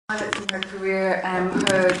In her career,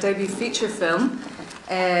 her debut feature film,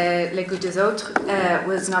 Les Goûts des Autres,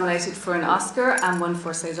 was nominated for an Oscar and won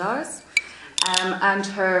 4 Césars. And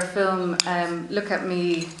her film, Look at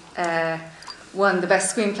Me, won the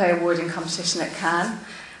Best Screenplay Award in competition at Cannes.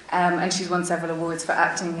 And she's won several awards for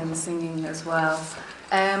acting and singing as well.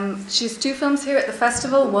 She has 2 films here at the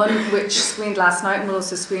festival, one which screened last night and will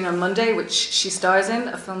also screen on Monday, which she stars in,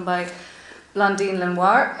 a film by Blandine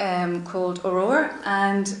Lenoir called Aurore,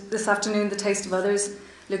 and this afternoon The Taste of Others,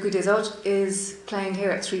 Le Goût des Autres, is playing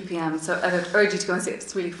here at 3 p.m. So I'd urge you to go and see it.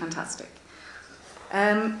 It's really fantastic.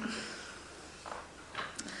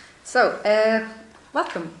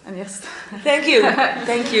 Welcome, and yes. Thank you,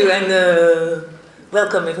 and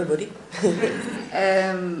welcome everybody.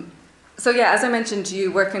 As I mentioned,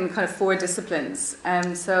 you work in kind of 4 disciplines.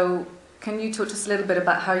 So can you talk to us a little bit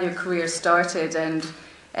about how your career started and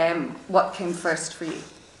what came first for you?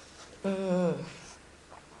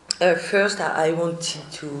 First, I wanted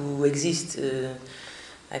to exist.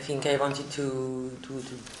 I think I wanted to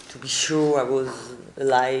be sure I was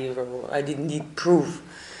alive, or I didn't need proof.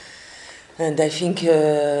 And I think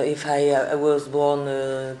if I was born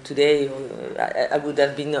today, I would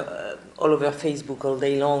have been all over Facebook all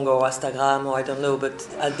day long, or Instagram, or I don't know. But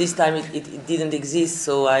at this time, it didn't exist.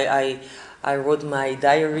 So I wrote my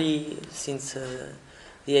diary since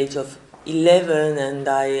the age of 11, and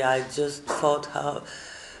I just thought how,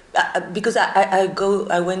 because I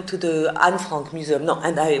went to the Anne Frank Museum,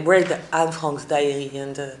 and I read Anne Frank's diary,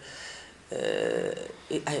 and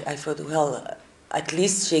I thought, well, at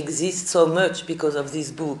least she exists so much because of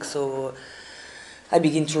this book. So I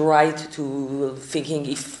begin to write, thinking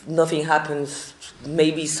if nothing happens,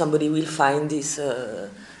 maybe somebody will find this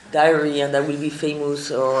diary and I will be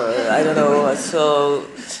famous, or I don't know. So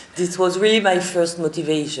this was really my first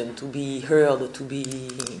motivation, to be heard,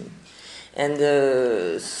 and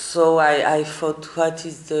so I thought, what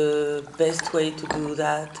is the best way to do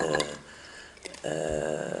that,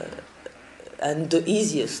 and the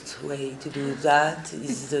easiest way to do that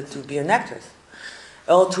is to be an actress,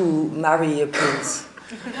 or to marry a prince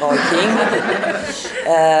or a king.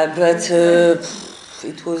 But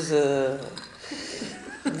it was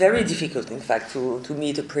very difficult, in fact, to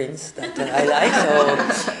meet a prince that I like.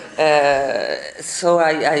 So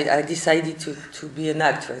I decided to be an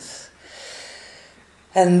actress.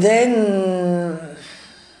 And then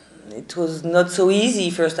it was not so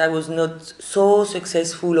easy. First, I was not so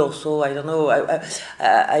successful, or so, I don't know.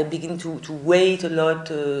 I began to wait a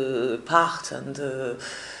lot apart, and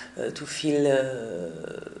to feel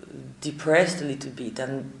depressed a little bit.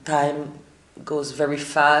 And time goes very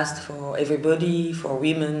fast for everybody, for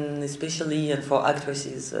women especially, and for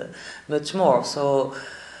actresses much more. So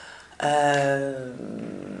I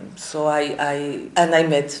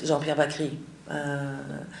met Jean-Pierre Bacri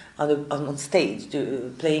on stage,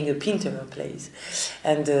 playing a Pinter plays,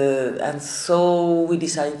 and so we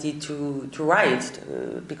decided to write,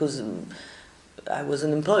 because I was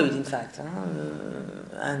unemployed, in fact,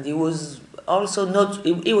 and he was also not.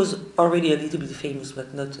 He was already a little bit famous,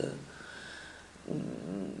 but not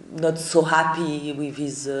so happy with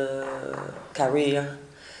his career,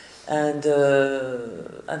 and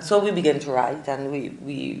so we began to write, and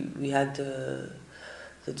we had the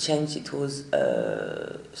change. It was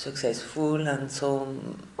successful, and so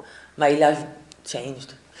my life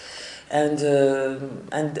changed, and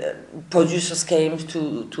producers came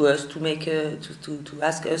to us to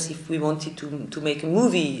ask us if we wanted to make a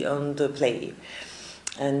movie on the play.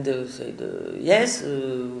 And said, yes,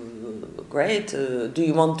 great, do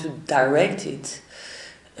you want to direct it?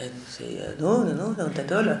 And we say, no, not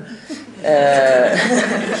at all.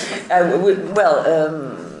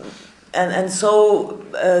 And so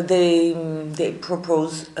they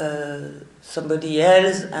propose somebody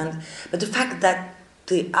else, but the fact that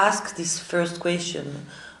they asked this first question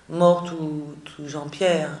more to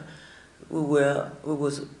Jean-Pierre, who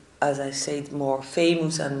was, as I said, more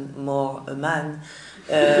famous and more a man.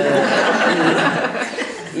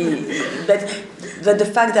 But the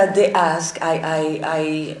fact that they ask,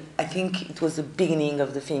 I think it was the beginning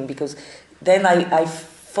of the thing, because then I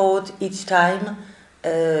thought each time,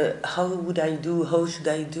 how would I do? How should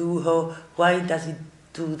I do? Why does it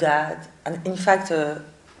do that? And in fact, I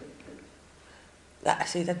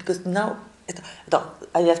say that because now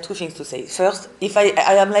I have 2 things to say. First, if I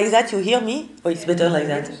am like that, you hear me, or it's better like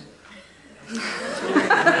that?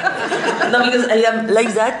 No, because I am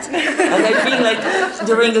like that, and I feel like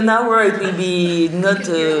during an hour it will be not.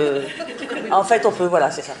 En fait, on peut,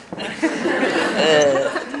 voilà, c'est ça.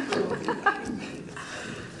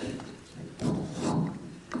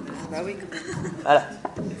 Voilà.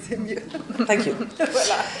 c'est mieux. Thank you.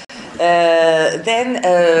 Voilà.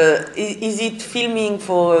 Is it filming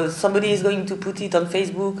for somebody is going to put it on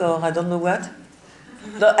Facebook or I don't know what?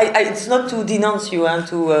 No, it's not to denounce you and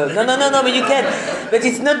to no, but you can. But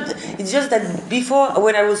it's not. It's just that before,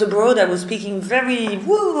 when I was abroad, I was speaking very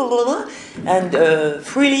and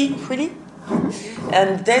freely,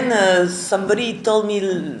 and then somebody told me,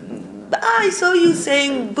 I saw you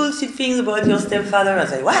saying bullshit things about your stepfather. I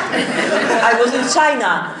say, what? I was in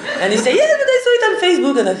China, and he said, yeah, but I saw it on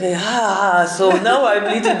Facebook, and I say, so now I'm a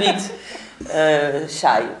little bit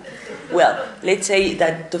shy. Well, let's say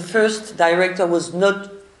that the first director was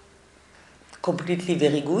not completely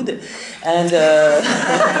very good, and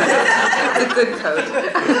It's a good code.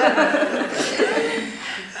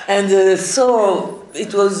 and so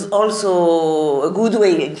it was also a good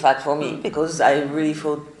way, in fact, for me, because I really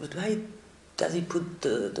thought, but why does he put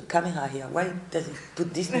the camera here? Why does he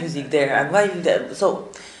put this music there? And why? So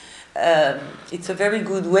it's a very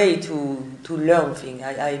good way to learn things.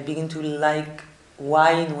 I begin to like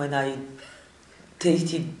wine when I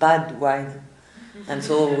tasted bad wine, and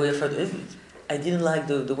so we thought, I didn't like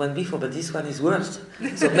the one before, but this one is worse.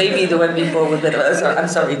 So maybe the one before was better. I'm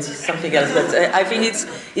sorry, it's something else. But I think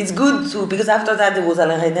it's good too, because after that there was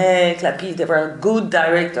Alain Resnais, Clapis. They were good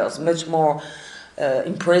directors, much more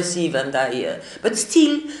impressive, and but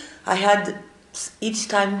still I had each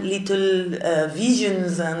time little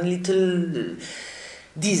visions and little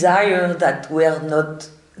desire that were not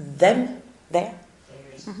them there.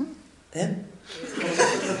 Mm-hmm. Them.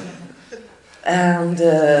 And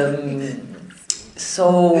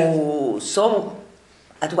so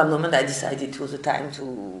at one moment I decided it was the time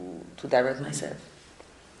to direct myself.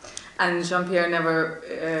 And Jean-Pierre never,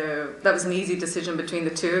 that was an easy decision between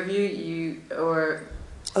the two of you, or?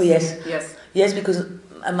 Oh yes. Yes. Yes, because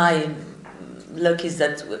my luck is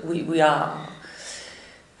that we are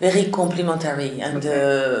very complementary, and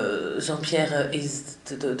Jean-Pierre is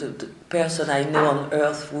the person I know on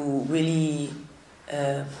earth who really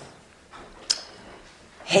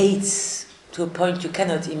hates to a point you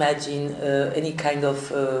cannot imagine any kind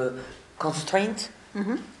of constraint.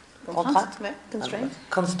 Mm-hmm.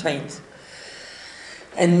 Constraint.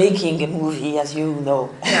 And making a movie, as you know,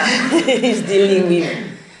 yeah. is dealing with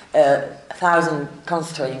 1,000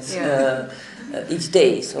 constraints each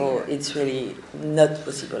day, so it's really not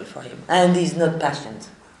possible for him, and he's not passionate.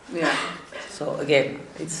 Yeah. So again,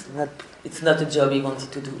 it's not a job he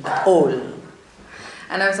wanted to do at all.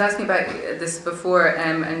 And I was asking about this before,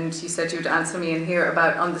 and you said you would answer me in here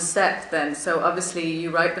about on the set then. So obviously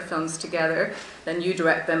you write the films together, then you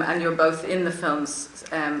direct them, and you're both in the films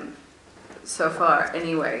so far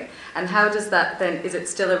anyway. And how does that then, is it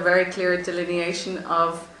still a very clear delineation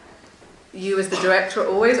of you as the director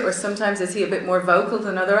always, or sometimes is he a bit more vocal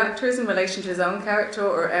than other actors in relation to his own character,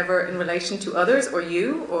 or ever in relation to others, or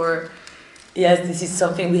you, or? Yes, this is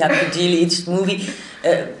something we have to deal each movie.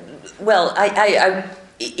 Well,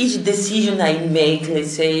 each decision I make,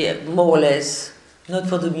 let's say, more or less, not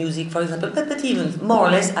for the music, for example, but even more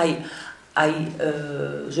or less,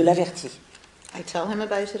 je l'avertis. I tell him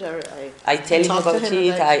about it, or I tell him about it.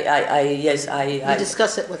 You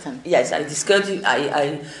discuss it with him. Yes, I discuss it.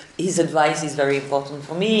 His advice is very important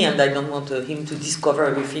for me, and I don't want him to discover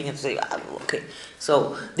everything and say, okay.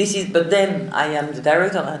 So this is. But then I am the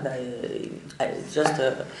director, and I just.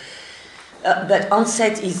 But on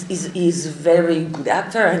set is a very good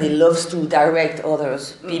actor, and he loves to direct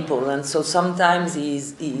others people, and so sometimes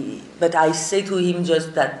but I say to him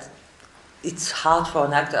just that it's hard for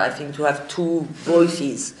an actor, I think, to have two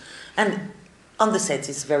voices, and on the set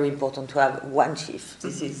it's very important to have one chief.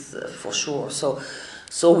 This is for sure.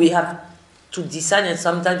 So we have to decide, and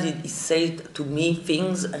sometimes he says to me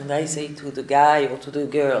things, and I say to the guy or to the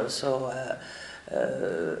girl. So.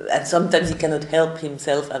 And sometimes he cannot help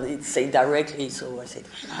himself and he'd say directly, so I said,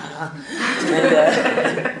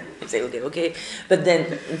 and he say, okay. But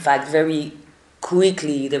then, in fact, very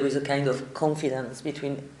quickly there is a kind of confidence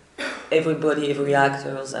between everybody, every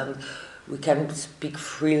actors, and we can speak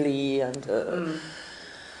freely and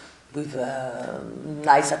with a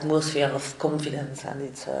nice atmosphere of confidence, and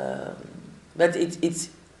it's. But it's.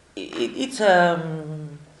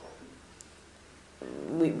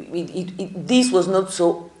 This was not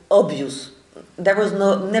so obvious. There was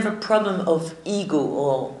never problem of ego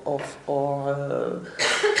or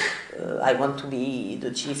I want to be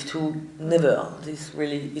the chief too. Never. This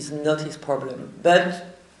really is not his problem. But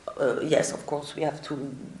yes, of course, we have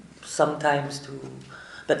to sometimes to.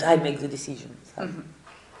 But I make the decisions. Mm-hmm.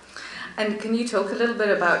 And can you talk a little bit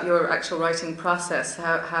about your actual writing process?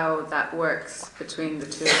 How that works between the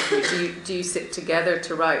two of you? Do you sit together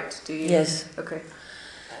to write? Do you? Yes. Okay.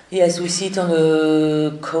 Yes, we sit on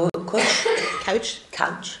a couch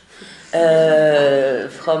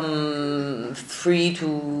from 3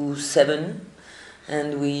 to 7,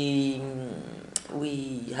 and we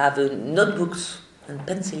have notebooks and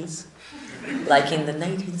pencils, like in the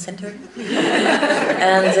 19th century,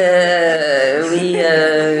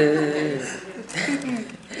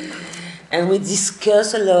 and we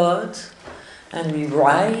discuss a lot, and we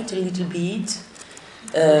write a little bit.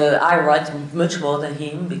 I write much more than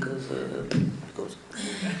him because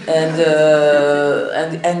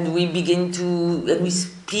and we begin to, and we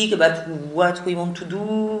speak about what we want to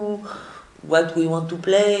do, what we want to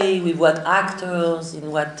play, with what actors,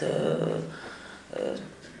 in what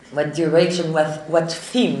direction, what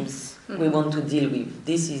themes we want to deal with.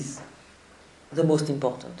 This is the most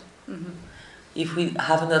important. Mm-hmm. If we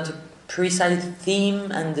have not a precise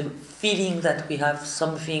theme and the feeling that we have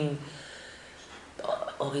something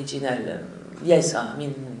original, yes, I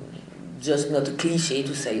mean, just not a cliche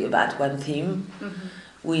to say about one theme, mm-hmm.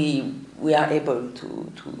 we are able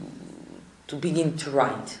to begin to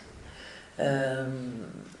write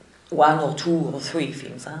one or two or three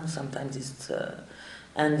themes. Sometimes it's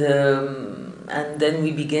and then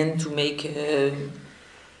we begin to make a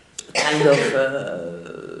kind of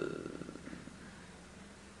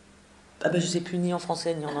je sais plus ni en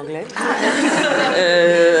français ni en anglais.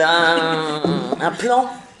 Un plan.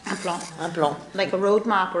 Un plan. Like a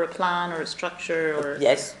roadmap or a plan or a structure or...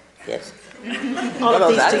 Yes. All of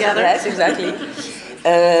these that, together? Yes, exactly.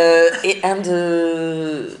 And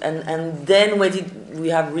then when we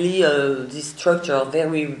have really this structure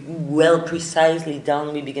very well, precisely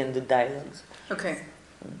done, we begin the dialogues. Okay.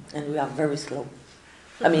 And we are very slow.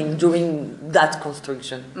 I mean, during that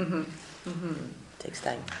construction. Mm-hmm. Mm-hmm. It takes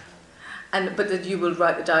time. But that you will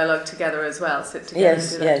write the dialogue together as well, sit together.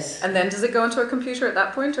 Yes. And then does it go into a computer at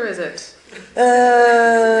that point, or is it?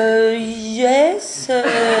 Yes.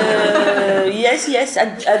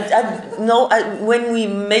 No. When we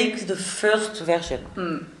make the first version,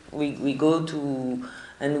 we go to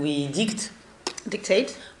and we dictate.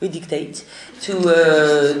 We dictate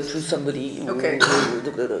to somebody. Okay.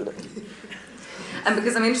 And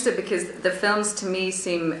because I'm interested, because the films to me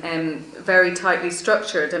seem very tightly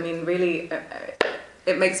structured. I mean, really,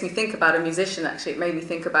 it makes me think about a musician, actually. It made me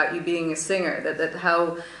think about you being a singer, that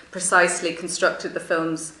how precisely constructed the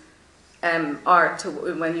films are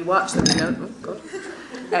when you watch them, you know? Oh,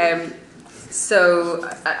 God. So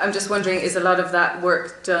I'm just wondering, is a lot of that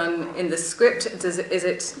work done in the script? Is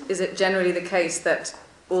it generally the case that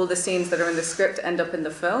all the scenes that are in the script end up in the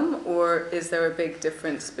film, or is there a big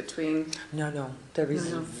difference between... No, there is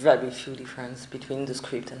very few difference between the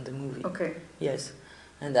script and the movie. Okay. Yes,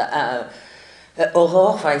 and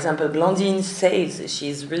Aurore, for example, Blandine says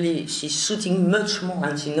she's shooting much more,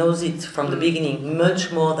 and she knows it from the beginning, much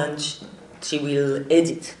more than she will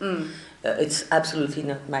edit. It's absolutely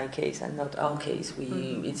not my case and not our case.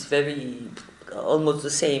 It's very... almost the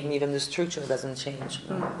same, even the structure doesn't change.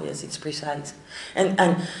 Yes, it's precise.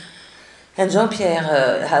 And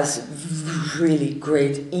Jean-Pierre has really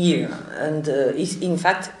great ear, and in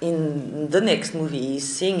fact in the next movie he's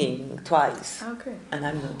singing twice. Okay. And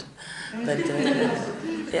I'm not. But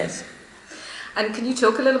yes. And can you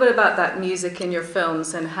talk a little bit about that music in your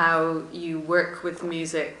films and how you work with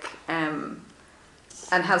music,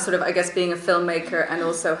 and how sort of, I guess, being a filmmaker and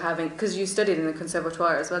also having, because you studied in the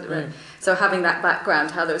conservatoire as well, right? So having that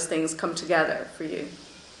background, how those things come together for you?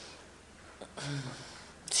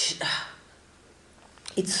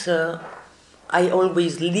 It's, I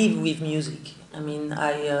always live with music. I mean,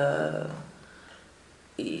 I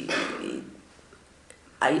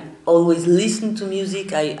always listen to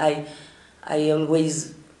music. I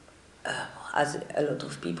always, as a lot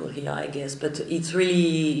of people here, I guess, but it's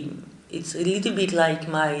really... It's a little bit like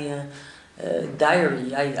my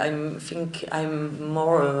diary. I think I'm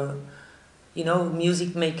more,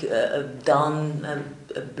 music make a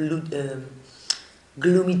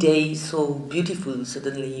gloomy day so beautiful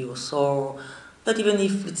suddenly, or so. But even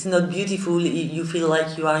if it's not beautiful, you feel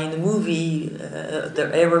like you are in a movie, the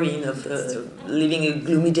heroine of living a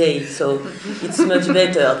gloomy day. So it's much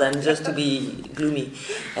better than just to be gloomy,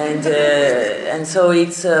 and so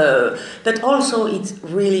it's. But also it's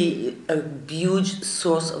really a huge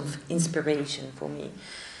source of inspiration for me.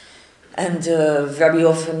 And very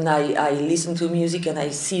often I listen to music and I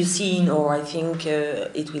see a scene, or I think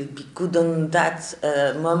it will be good on that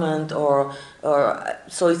moment, or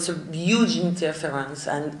so it's a huge interference.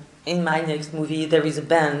 And in my next movie there is a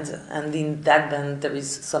band, and in that band there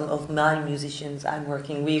is some of my musicians I'm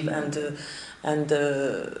working with, and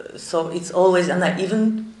so it's always, and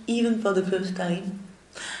even for the first time,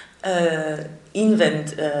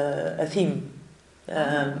 invent a theme.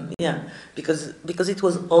 Yeah, because it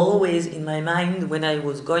was always in my mind when I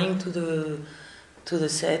was going to the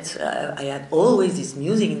set. I had always this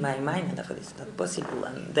music in my mind, and I thought it's not possible.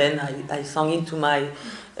 And then I sang it to my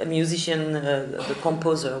musician, the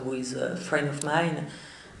composer, who is a friend of mine,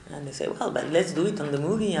 and they said, "Well, but let's do it on the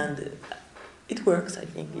movie," and it works. I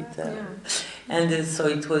think it, and so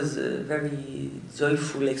it was a very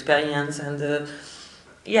joyful experience, and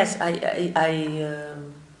yes, I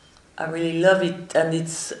really love it, and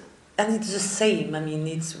it's the same. I mean,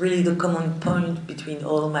 it's really the common point between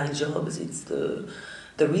all my jobs. It's the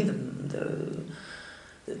rhythm,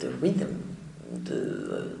 the rhythm.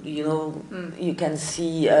 You can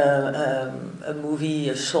see a movie,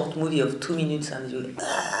 a short movie of 2 minutes, and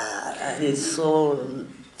and it's so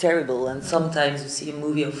terrible. And sometimes you see a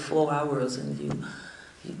movie of 4 hours, and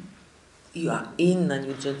you are in, and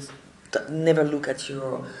you just never look at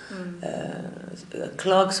your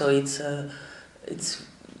clock. So it's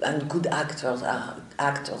and good actors are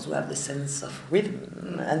actors who have the sense of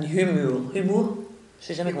rhythm and humor. Je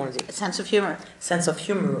sais jamais comment on le dit. A sense of humor. Sense of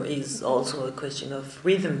humor is also a question of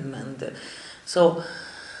rhythm, and so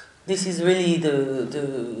this is really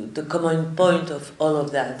the common point of all of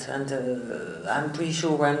that. And I'm pretty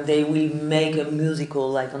sure one day we'll make a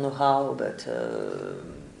musical. I don't know how, but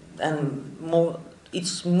and more.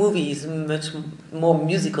 Each movie is much more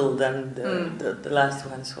musical than the last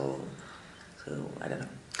one. So I don't know.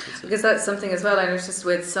 Because that's something as well I noticed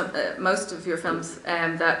with most of your films,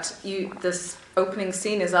 that this opening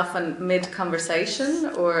scene is often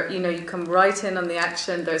mid-conversation, or you come right in on the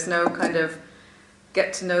action. There's no kind of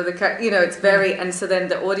get to know the character. It's very, and so then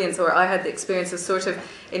the audience, or I had the experience of sort of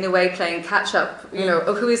in a way playing catch up.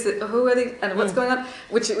 Oh, who are they, and what's going on?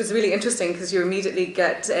 Which it was really interesting because you immediately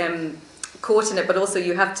get caught in it, but also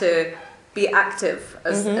you have to be active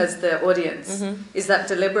as the audience. Is that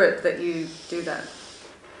deliberate that you do that?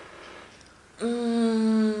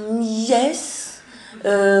 Yes.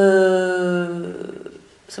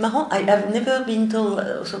 C'est marrant, I have never been told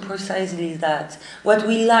so precisely that. What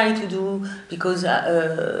we like to do, because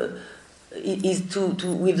is to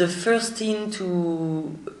with the first scene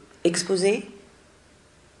to expose The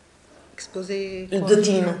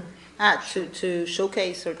theme. To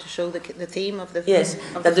showcase or to show the theme of the yes,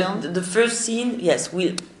 of that the film. The first scene, yes,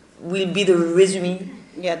 will be the resume.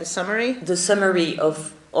 Yeah, the summary. The summary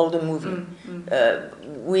of all the movie.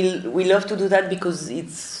 We love to do that because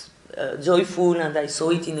it's joyful, and I saw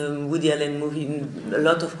it in a Woody Allen movie. A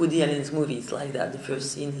lot of Woody Allen's movies like that. The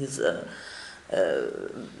first scene is.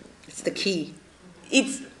 It's the key.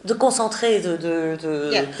 It's the concentré,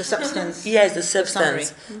 the substance. Yes, the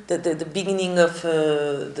substance. The beginning of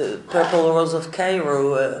the Purple Rose of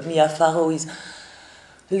Cairo. Mia Farrow is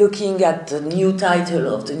looking at the new title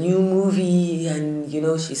of the new movie, and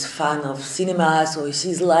she's fan of cinema, so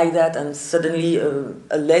she's like that, and suddenly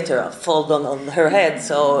a letter falls on her head.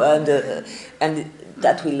 So and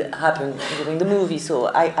that will happen during the movie. So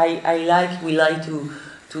we like to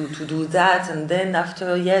do that, and then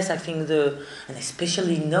after, yes, I think and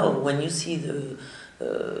especially now when you see the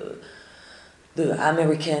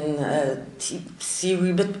American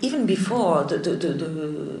series, but even before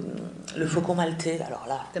le Faucon Maltais, alors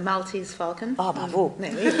là. The Maltese Falcon. Ah, bravo.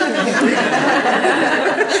 Mais oui. Ouais,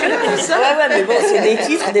 mais bon, c'est des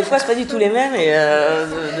titres, des fois c'est pas du tout les mêmes.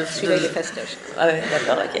 Celui-là, il est fastoche. Ah ouais,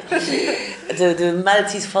 d'accord, ok. The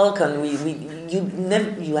Maltese Falcon,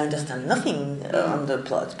 you understand nothing on the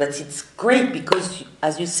plot, but it's great because,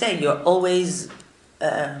 as you say, you're always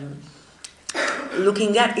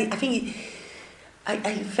looking at it. I think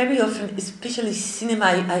I very often, especially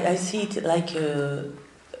cinema, I see it like a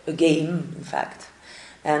game, in fact,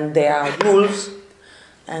 and there are rules,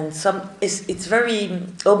 and it's very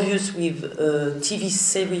obvious with TV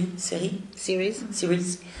series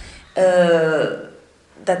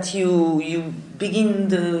that you begin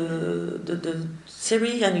the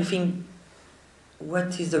series and you think,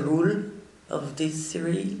 what is the rule of this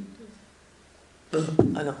series? Oh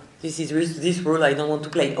no, this rule I don't want to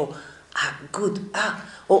play. Good.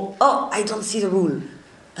 I don't see the rule.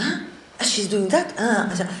 Huh? She's doing that?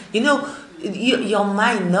 Your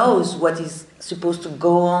mind knows what is supposed to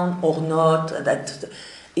go on or not.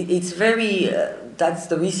 It's very, that's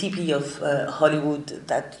the recipe of Hollywood,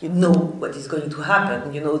 that you know what is going to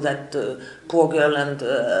happen. You know that poor girl and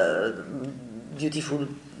beautiful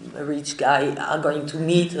rich guy are going to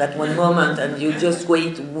meet at one moment, and you just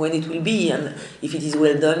wait when it will be, and if it is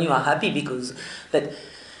well done, you are happy but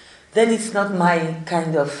then it's not my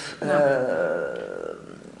kind of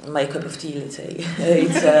my cup of tea, let's say.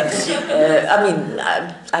 I mean,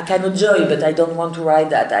 I can enjoy, but I don't want to write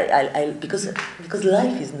that. Because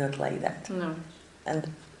life is not like that. No.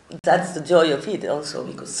 And that's the joy of it also,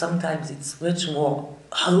 because sometimes it's much more,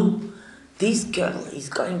 oh, this girl is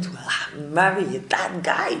going to marry that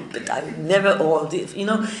guy, but I never, or this,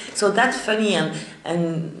 So that's funny, and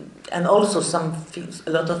also a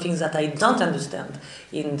lot of things that I don't understand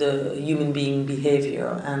in the human being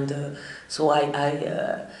behavior, and so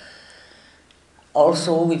I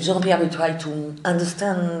also with Jean-Pierre we try to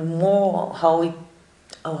understand more how it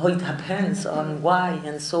happens and why,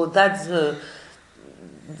 and so that's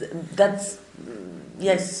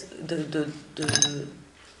yes the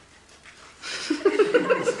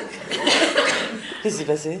Qu'est-ce qui s'est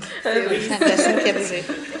passé? Un glaçon qui a bougé.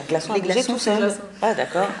 Un glaçon a Les bougé glaçons, tout c'est seul. Ah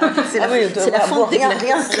d'accord. C'est la fonte des rien,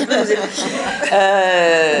 glaçons. rien.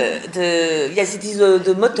 Yes, it is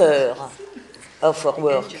the motor of our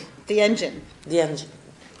work. The engine. The engine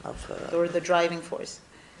of Or the driving force.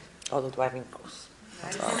 or the driving force.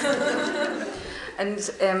 And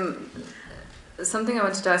something I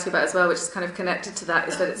wanted to ask you about as well, which is kind of connected to that,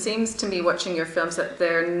 is that it seems to me watching your films that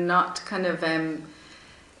they're not kind of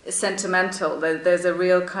sentimental. There's a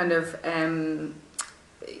real kind of that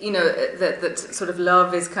sort of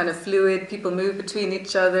love is kind of fluid. People move between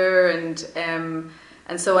each other and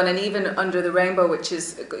so on. And even Under the Rainbow, which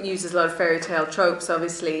uses a lot of fairy tale tropes,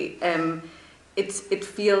 obviously, it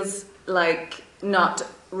feels like not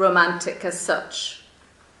romantic as such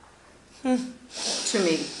to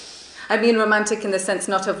me. I mean romantic in the sense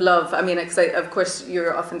not of love. I mean, of course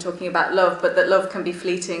you're often talking about love, but that love can be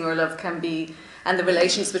fleeting, or love can be, and the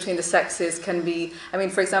relations between the sexes can be, I mean,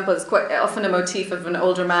 for example, it's quite often a motif of an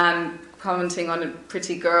older man commenting on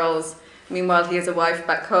pretty girls, meanwhile he has a wife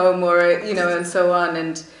back home, or, and so on.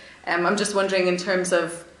 And I'm just wondering in terms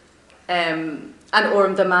of, or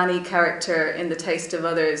the Manny character in The Taste of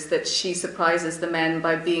Others, that she surprises the men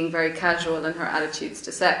by being very casual in her attitudes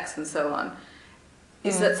to sex and so on.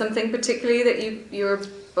 Is that something particularly that you're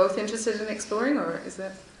both interested in exploring, or is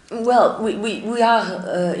it? Well, we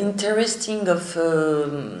are interesting of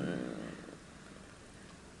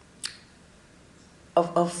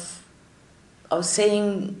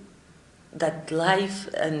saying that life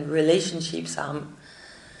and relationships are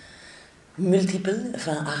multiple,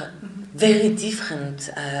 are very different,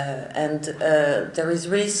 and there is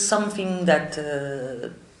really something that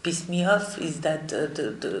pissed me off, is that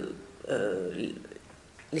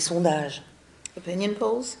les sondages. Opinion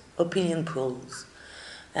polls? Opinion polls.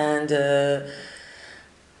 And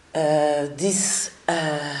this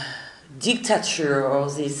dictature, or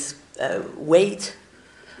this weight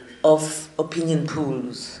of opinion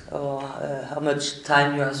polls, or how much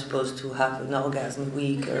time you are supposed to have an orgasm a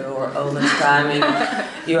week, or how much time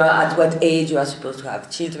you are, at what age you are supposed to have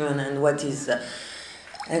children, and what is...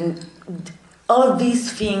 and all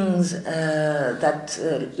these things that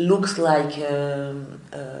looks like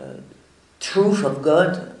truth of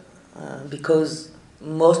God, because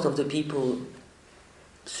most of the people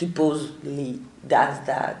supposedly does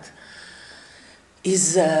that,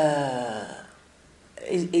 is an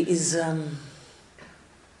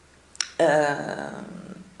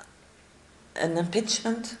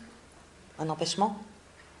impingement, an empêchement,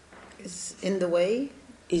 Is in the way?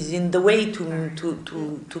 is in the way to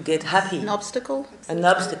get happy. An obstacle? An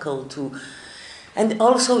obstacle to, and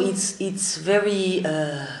also it's very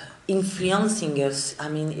influencing us. I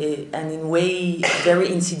mean, and in a way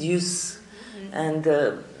very insidious, and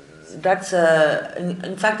that's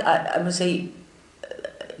in fact I must say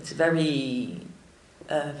it's very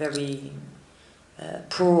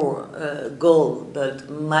poor goal, but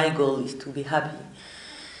my goal is to be happy,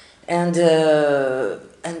 and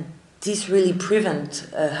this really prevent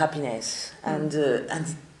happiness, and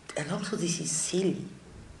also this is silly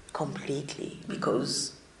completely,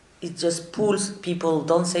 because it just pulls people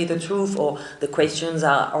don't say the truth, or the questions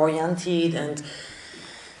are oriented,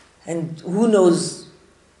 and who knows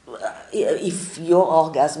if your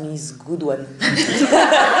orgasm is good one.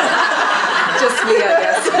 Just me, I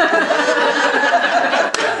guess.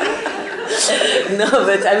 No,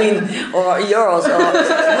 but I mean, or yours, or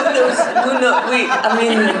who knows? I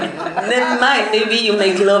mean, never mind. Maybe you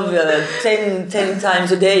make love 10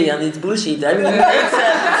 times a day, and it's bullshit. I mean,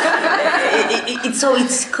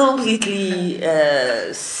 it's completely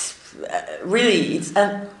really. It's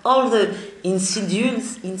all the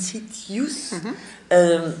insidious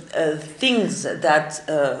things that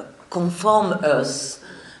conform us,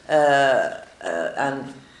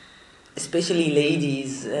 and especially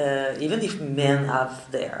ladies, even if men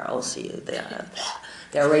have their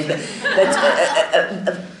way,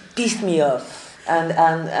 that pissed me off.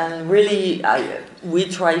 and really we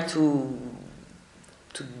try to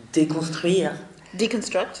deconstruire,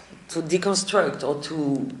 Deconstruct. or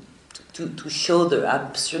to show the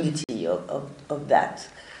absurdity of that.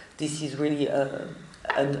 This is really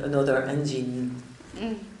another engine.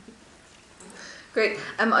 Great.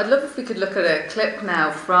 I'd love if we could look at a clip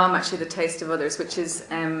now from actually The Taste of Others, which is,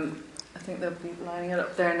 I think they'll be lining it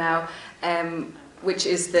up there now, which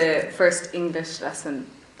is the first English lesson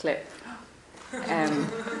clip.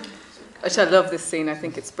 Which I love this scene, I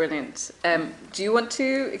think it's brilliant. Do you want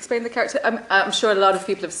to explain the character? I'm sure a lot of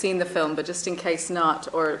people have seen the film, but just in case not,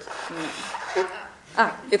 or...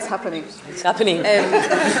 it's happening. It's happening.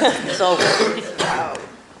 So...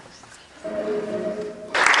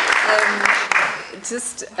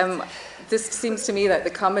 This seems to me like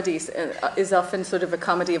the comedy is often sort of a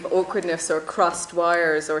comedy of awkwardness or crossed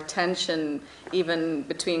wires or tension even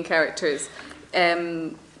between characters.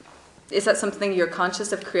 Is that something you're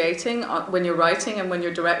conscious of creating when you're writing and when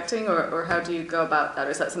you're directing, or how do you go about that?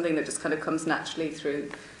 Or is that something that just kind of comes naturally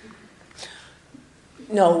through?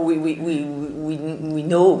 No, we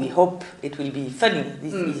know, we hope it will be funny.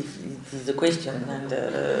 This is the question. And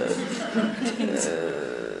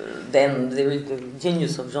then there is the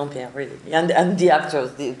genius of Jean-Pierre, really. And the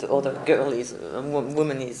actors, the other girl is,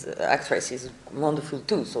 actress is wonderful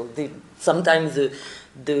too. So sometimes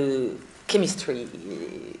the chemistry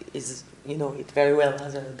is, it very well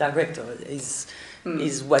as a director, is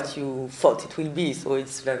what you thought it will be. So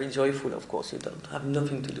it's very joyful, of course. You don't have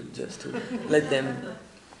nothing to do, just to let them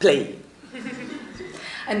play.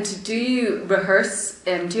 And do you rehearse,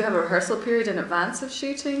 do you have a rehearsal period in advance of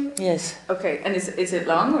shooting? Yes. Okay, and is it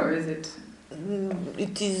long or is it?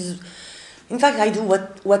 It is, in fact, I do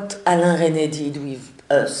what Alain Resnais did with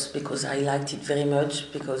us, because I liked it very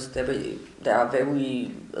much, because there are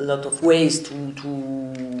a lot of ways to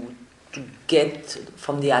get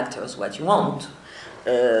from the actors what you want.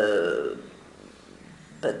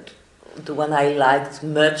 But the one I liked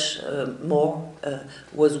much more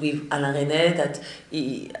was with Alain Resnais, that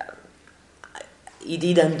he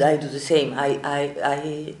did and I do the same.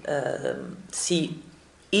 I see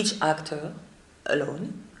each actor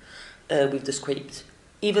alone with the script,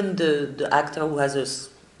 even the actor who has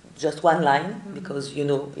just one line, because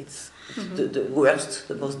it's the worst,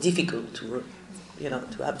 the most difficult to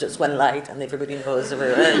have just one line and everybody knows you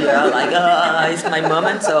are like, it's my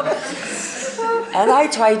moment. So, and I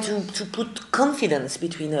try to put confidence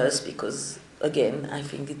between us, because again I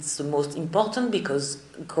think it's the most important, because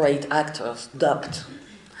great actors dubbed,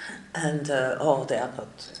 and they are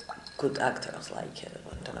not good actors like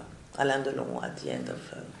I don't know, Alain Delon at the end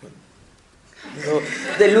of.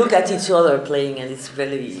 They look at each other playing, and it's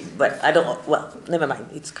really. But I don't. Well, never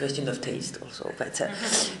mind. It's a question of taste also. But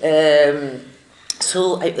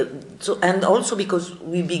so and also because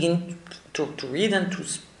we begin to read and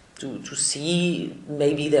to see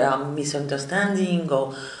maybe there are misunderstanding,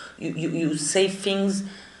 or you say things,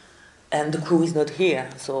 and the crew is not here,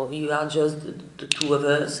 so you are just the two of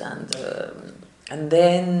us, and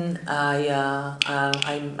then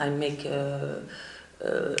I make a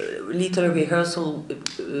little rehearsal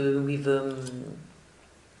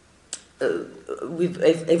with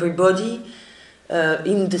everybody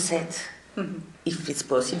in the set, if it's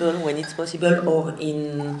possible, when it's possible, or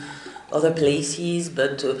in other places.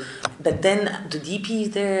 But then the DP is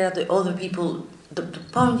there, the other people. The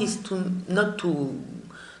point is not to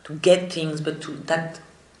get things, but that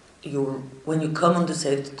when you come on the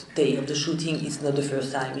set, the day of the shooting, it's not the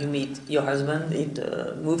first time you meet your husband in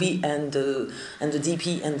the movie, and the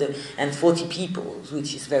DP and 40 people,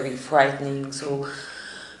 which is very frightening. So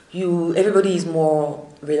everybody is more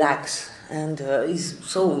relaxed, and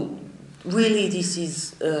so really this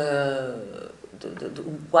is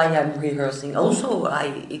why I'm rehearsing. Also,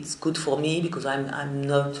 it's good for me, because I'm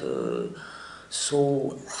not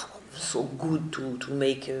so good to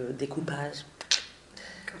make découpage.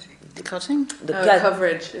 The cutting? The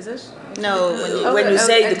coverage, is it? No, when you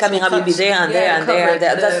say the camera will be there and there and there,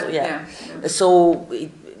 that's,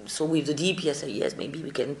 So with the DP, I say yes, maybe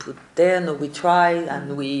we can put there. No, we try,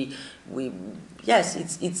 and we yes,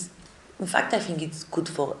 it's. In fact, I think it's good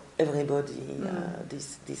for everybody.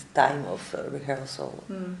 This time of rehearsal.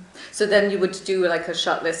 So then you would do like a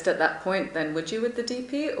shot list at that point. Then would you with the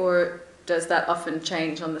DP, or does that often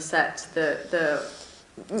change on the set?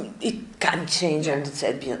 It can change on the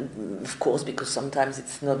set, of course, because sometimes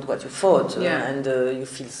it's not what you thought, and you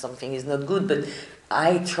feel something is not good. But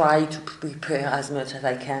I try to prepare as much as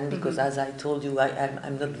I can, because, as I told you,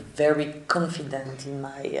 I'm not very confident in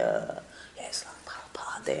my yes,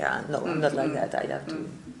 there. No, I'm not like that. I have to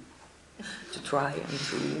try and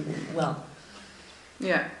to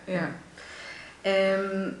Yeah, yeah.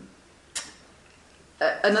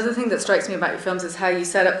 Another thing that strikes me about your films is how you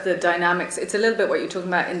set up the dynamics. It's a little bit what you're talking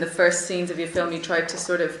about in the first scenes of your film. You tried to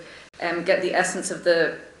sort of get the essence of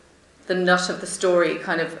the nut of the story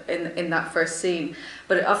kind of in that first scene.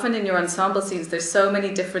 But often in your ensemble scenes, there's so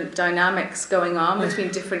many different dynamics going on between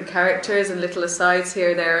different characters and little asides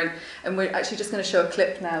here, there. And we're actually just going to show a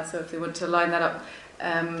clip now, so if you want to line that up.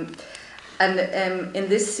 In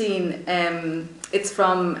this scene, it's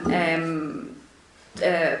from...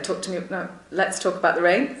 talk to me. No, let's talk about the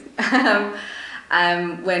rain.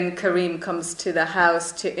 When Karim comes to the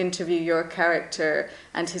house to interview your character,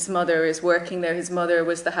 and his mother is working there. His mother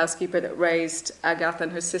was the housekeeper that raised Agatha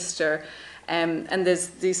and her sister, and there's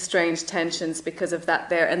these strange tensions because of that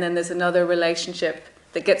there. And then there's another relationship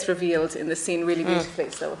that gets revealed in the scene really beautifully.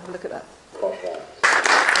 So have a look at that.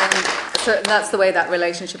 So that's the way that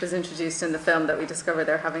relationship is introduced in the film, that we discover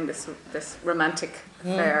they're having this romantic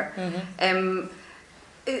affair.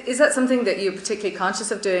 Is that something that you're particularly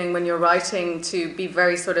conscious of doing when you're writing, to be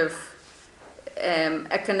very sort of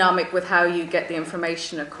economic with how you get the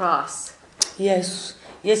information across? Yes,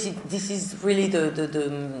 this is really the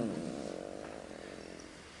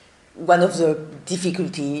one of the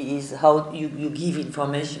difficulties is how you give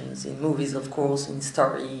informations in movies, of course, in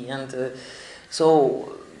story, and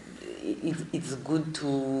so it's good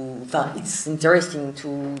to. It's interesting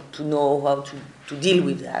to know how to deal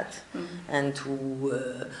with that, and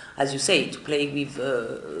to, as you say, to play with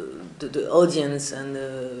the audience and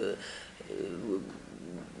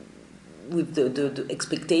with the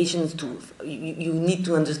expectations. You need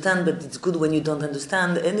to understand, but it's good when you don't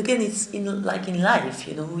understand. And again, it's like in life,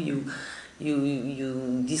 you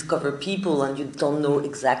discover people and you don't know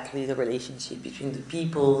exactly the relationship between the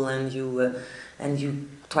people, and you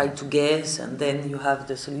try to guess, and then you have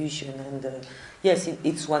the solution. And yes,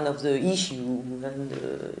 it's one of the issues, and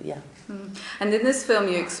yeah. And in this film,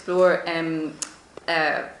 you explore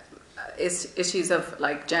issues of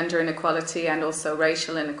like gender inequality and also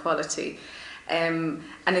racial inequality. And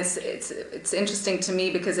it's interesting to me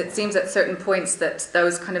because it seems at certain points that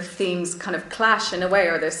those kind of themes kind of clash in a way,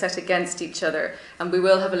 or they're set against each other. And we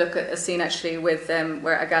will have a look at a scene actually with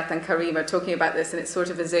where Agatha and Karim are talking about this, and it's sort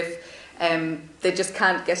of as if they just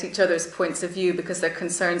can't get each other's points of view because their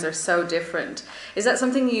concerns are so different. Is that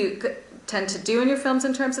something you tend to do in your films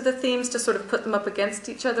in terms of the themes, to sort of put them up against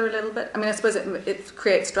each other a little bit? I mean, I suppose it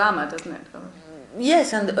creates drama, doesn't it?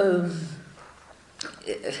 Yes, and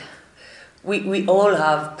we all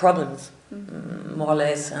have problems, more or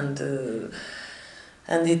less, and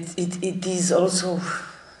it is also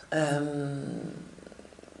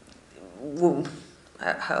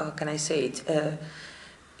how can I say it?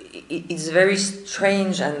 It's very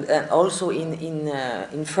strange, and also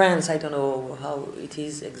in France, I don't know how it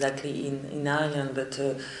is exactly in Ireland, but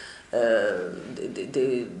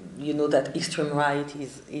you know that extreme right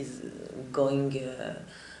is going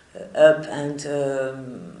up, and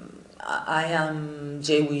I am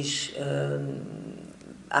Jewish,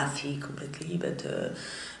 Athi completely, but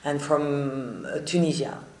and from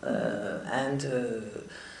Tunisia, and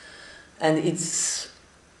it's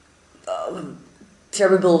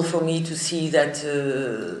terrible for me to see that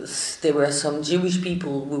there were some Jewish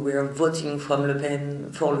people who were voting for Le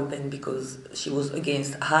Pen because she was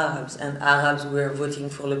against Arabs, and Arabs were voting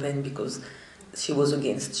for Le Pen because she was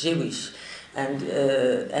against Jewish,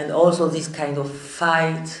 and also this kind of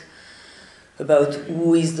fight about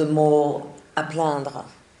who is the more à plaindre,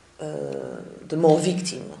 the more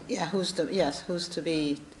victim. Yeah, who's to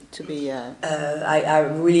be. I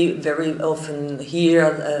really very often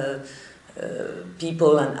hear.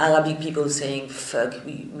 People and Arabic people saying fuck,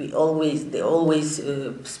 they always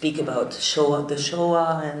speak about the Shoah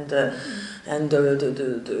and the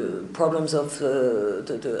problems of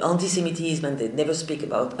the anti-Semitism, and they never speak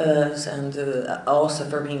about us and our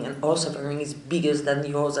suffering, and our suffering is bigger than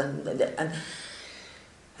yours, and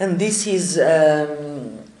this is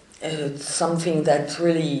something that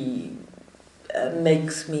really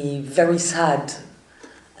makes me very sad.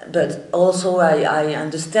 But also I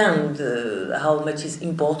understand how much is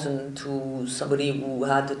important to somebody who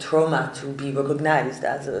had a trauma to be recognized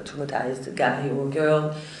as a traumatized guy or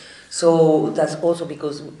girl. So that's also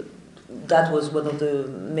because that was one of the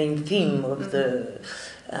main themes of the...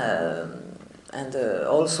 and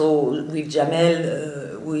also with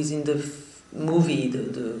Jamel, who is in the movie,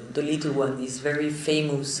 the little one, is very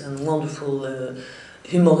famous and wonderful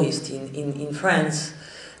humorist in France.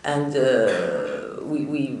 And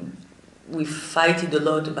we fighted a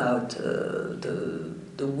lot about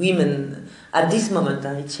the the women at this moment,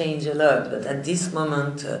 and it changed a lot, but at this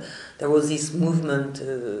moment there was this movement,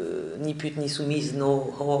 ni pute ni soumise,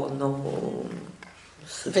 no whore, no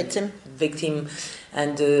victim,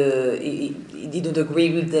 and he didn't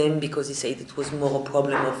agree with them because he said it was more a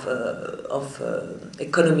problem of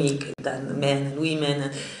economic than men and women.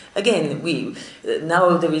 And again,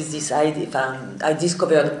 now there is this idea. I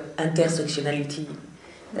discovered intersectionality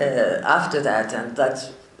after that, and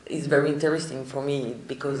that is very interesting for me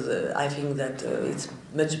because I think that it's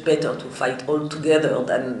much better to fight all together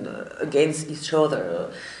than against each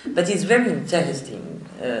other. But it's very interesting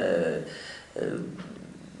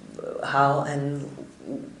how and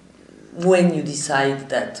when you decide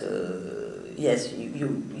that yes,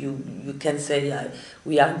 you can say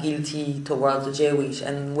we are guilty towards the Jewish,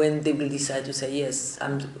 and when they will decide to say yes,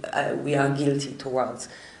 we are guilty towards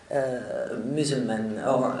Muslim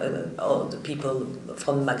or the people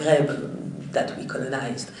from Maghreb that we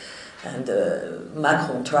colonized. And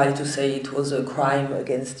Macron tried to say it was a crime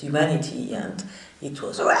against humanity, and it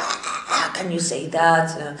was, how can you say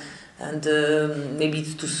that? And maybe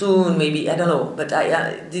it's too soon, maybe, I don't know. But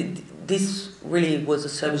this really was a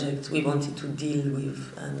subject we wanted to deal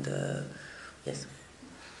with, and yes.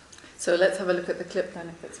 So let's have a look at the clip then,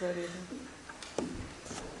 if it's ready.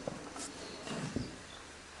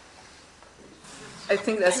 I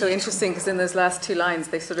think that's so interesting because in those last two lines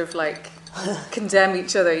they sort of like condemn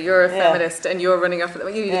each other. You're a feminist and you're running up.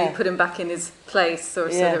 You put him back in his place, or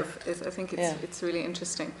sort of. I think it's really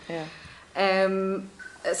interesting. Yeah.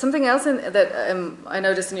 Something else that I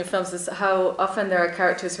noticed in your films is how often there are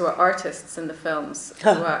characters who are artists in the films, who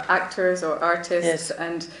are actors or artists,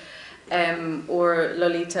 and or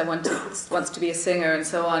Lolita wants to be a singer and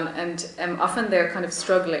so on, and often they're kind of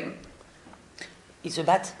struggling. Ils se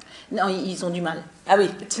battent? Non, ils ont du mal. Ah oui.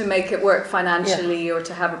 To make it work financially or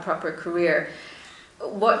to have a proper career.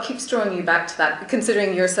 What keeps drawing you back to that,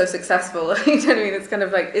 considering you're so successful? You know what I mean? It's kind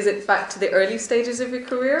of like, is it back to the early stages of your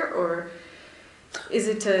career, or is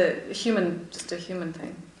it just a human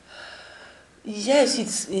thing? Yes,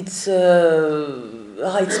 it's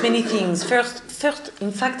many things. First,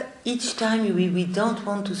 in fact, each time we don't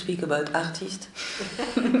want to speak about artists,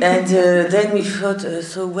 and then we thought,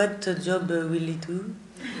 so what job will he do?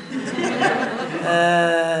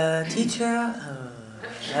 Teacher.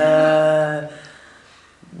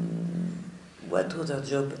 What other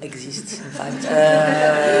job exists? In fact,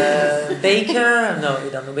 baker. No, we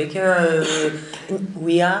don't know baker.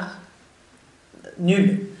 We are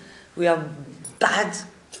nul. We are bad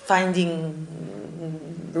finding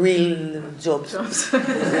real jobs.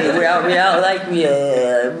 we are like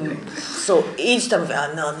so each time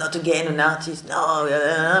no, not again an artist. No,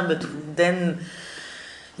 but then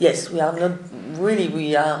yes, we are not really.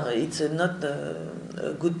 We are. It's not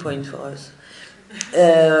a good point for us.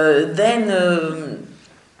 Then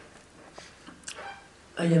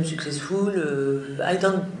I am successful. I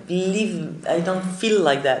don't feel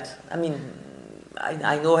like that. I mean,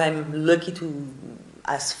 I know I'm lucky to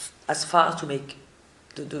as far to make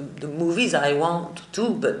the movies I want to,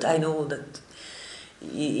 but I know that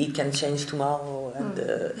it can change tomorrow,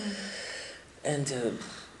 and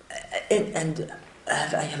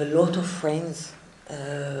I have a lot of friends,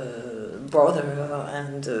 brother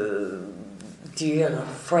and dear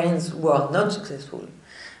friends who are not successful,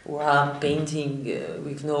 who are painting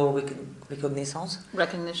with no recognition,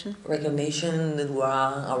 who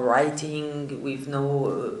are writing with no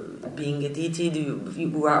being edited,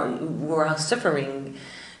 who are suffering.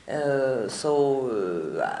 I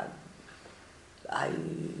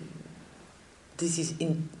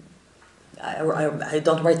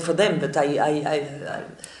don't write for them, but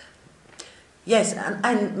yes,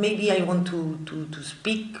 and maybe I want to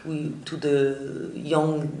speak to the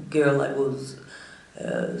young girl. I was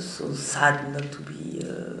so sad not to be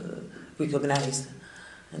recognized,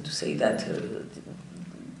 and to say that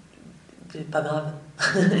c'est pas grave.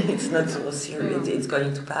 It's not so serious. It's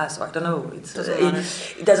going to pass. Or I don't know.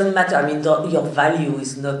 It doesn't matter. I mean, your value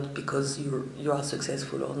is not because you are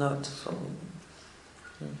successful or not. So.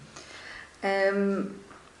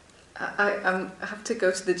 I have to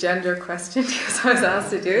go to the gender question because I was asked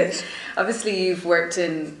to do it. Obviously, you've worked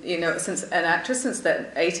since an actress since the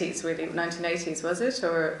 80s, really, 1980s, was it?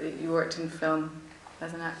 Or you worked in film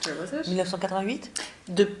as an actor, was it? 1988.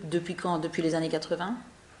 Depuis quand? Depuis les années 80?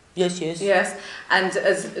 Yes. Yes, and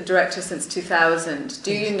as a director since 2000.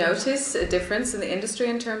 Do you notice a difference in the industry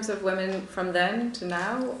in terms of women from then to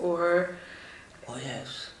now, or? Oh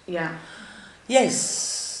yes. Yeah.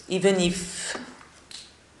 Yes, even if.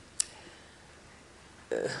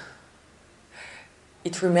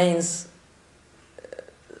 It remains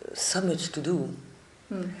so much to do.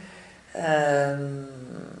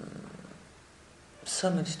 So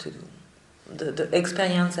much to do. The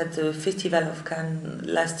experience at the Festival of Cannes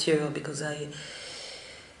last year, because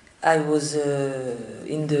I was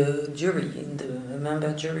in the jury, in the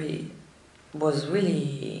member jury, was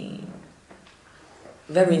really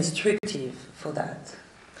very instructive for that.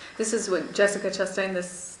 This is what Jessica Chastain,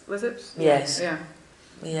 this was it? Yes. Yeah.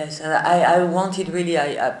 Yes, and I wanted really,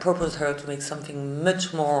 I proposed her to make something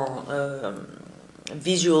much more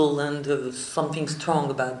visual and something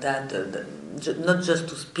strong about that, not just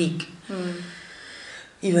to speak,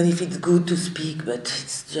 even if it's good to speak, but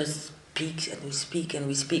it's just speak and we speak and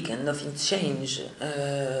we speak and nothing changed.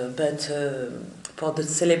 But for the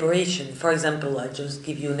celebration, for example, I just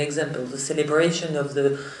give you an example, the celebration of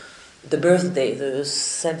the birthday, the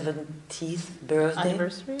 70th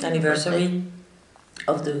birthday anniversary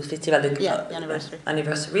of the festival. The anniversary.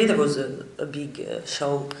 Anniversary. There was a big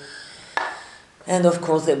show, and of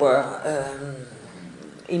course there were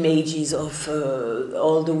images of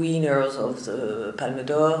all the winners of the Palme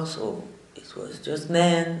d'Or. So it was just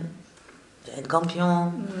men, Jane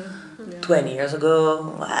Campion, 20 years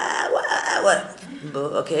ago.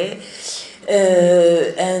 Okay.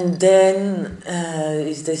 And then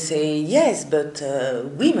they say, yes, but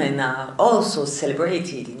women are also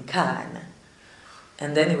celebrated in Cannes.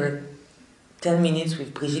 And then there were 10 minutes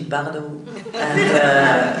with Brigitte Bardot. And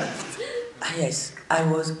yes, I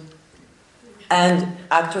was... And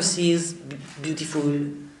actresses, beautiful.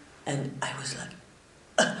 And I was like...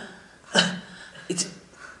 it's...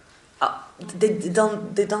 They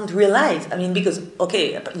don't realize. I mean, because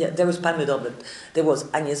there was Palme d'Or, but there was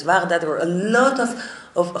Agnès Varda. There were a lot of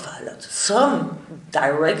some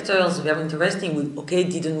directors very interesting. Who,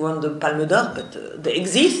 didn't win the Palme d'Or, but they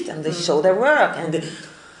exist and they show their work, and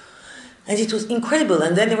it was incredible.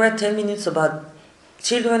 And then there were 10 minutes about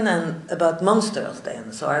children and about monsters.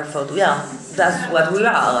 Then, so I thought, yeah, that's what we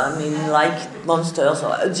are. I mean, like monsters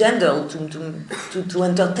or a gender to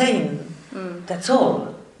entertain. That's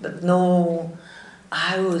all. But no,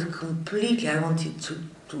 I wanted to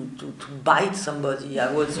bite somebody.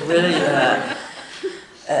 I was really,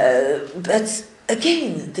 but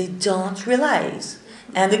again, they don't realize.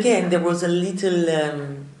 And again, there was a little,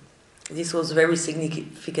 this was very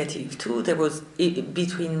significant too. There was,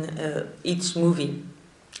 between each movie,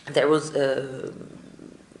 there was a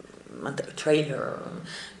trailer.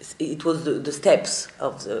 It was the steps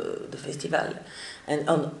of the festival. And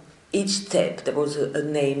on each step there was a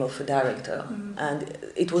name of a director, and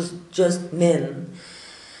it was just men.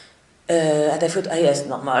 And I thought, yes,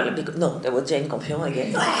 normal, because no, there was Jane Campion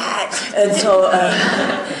again. And so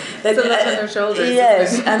It's a lot on their shoulders.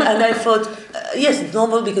 Yes, and I thought, yes, it's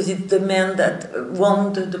normal because it's the man that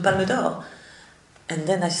won the Palme d'Or. And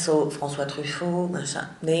then I saw François Truffaut,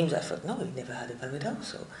 names. I thought, no, he never had a Palme d'Or.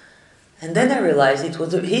 So, and then I realized it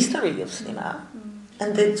was the history of cinema,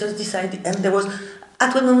 and they just decided. And there was.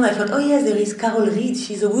 At one moment I thought, oh yes, there is Carol Reed,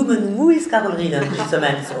 she's a woman. Who is Carol Reed? And she's a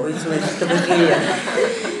man, so it's completely...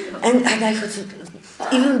 And I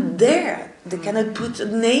thought, even there, they cannot put a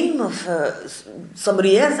name of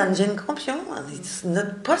somebody else than Jane Campion, and it's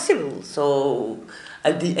not possible. So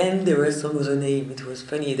at the end there was some other name. It was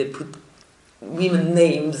funny, they put women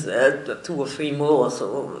names, 2 or 3 more,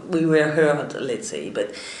 so we were heard, let's say.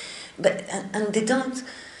 But they don't,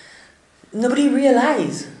 nobody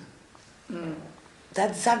realizes.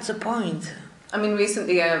 That's the point. I mean,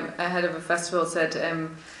 recently a head of a festival said,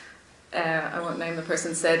 I won't name the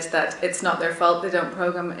person, said that it's not their fault they don't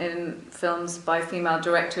program in films by female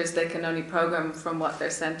directors, they can only program from what they're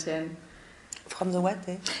sent in. From the what?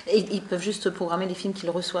 Ils peuvent juste programmer les films qu'ils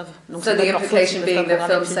reçoevent. Donc so the implication being that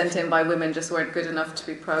films sent in by women just weren't good enough to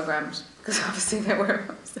be programmed, because obviously they were.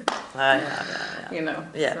 Yeah. You know.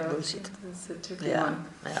 Yeah, so bullshit. It's a tricky one.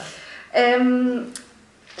 Yeah.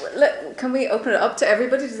 Can we open it up to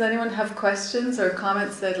everybody? Does anyone have questions or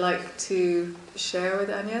comments they'd like to share with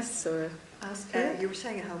Agnes or ask her? You were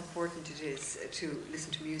saying how important it is to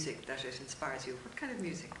listen to music, that it inspires you. What kind of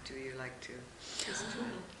music do you like to listen to?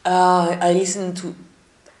 I listen to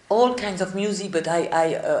all kinds of music, but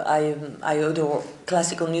I adore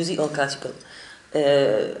classical music or classical.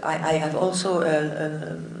 I have also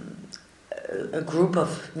a group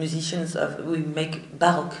of musicians. We make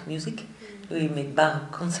Baroque music. We make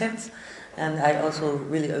Baroque concerts, and I also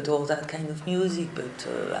really adore that kind of music. But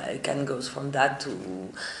I can go from that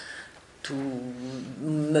to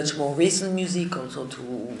much more recent music, also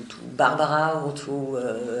to Barbara or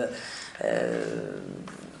to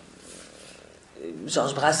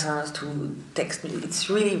Georges Brassens, to text music. It's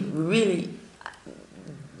really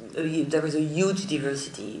there is a huge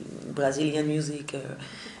diversity. Brazilian music,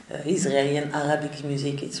 Israeli and Arabic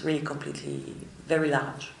music. It's really completely very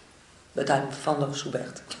large. But I'm fond of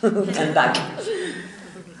Schubert and Bach.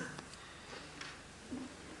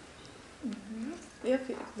 Yeah,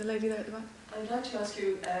 the lady there at the back. I'd like to ask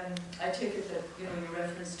you, I take it that your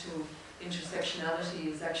reference to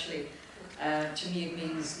intersectionality is actually, to me it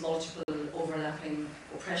means multiple overlapping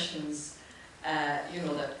oppressions,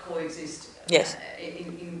 that coexist Yes.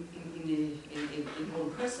 in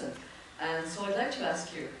one person. And so I'd like to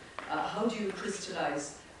ask you, how do you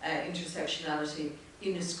crystallize intersectionality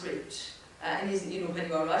in a script? And is, when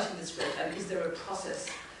you are writing the script, and is there a process,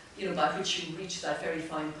 by which you reach that very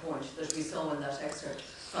fine point that we saw in that excerpt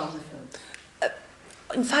from the film?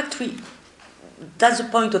 In fact, that's the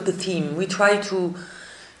point of the theme. We try to,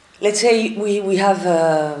 let's say we have,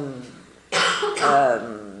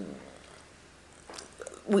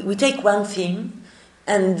 we take one theme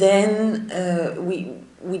and then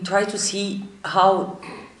we try to see how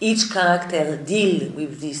each character deal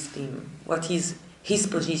with this theme. What is his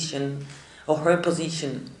position or her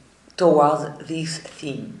position towards this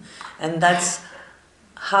theme, and that's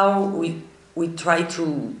how we try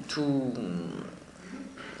to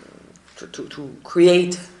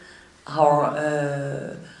create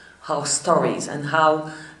our stories, and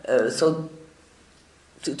how to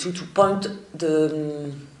point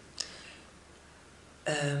the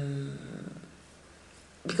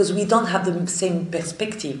because we don't have the same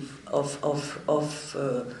perspective of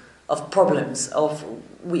problems.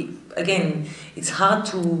 Again, it's hard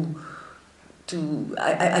to.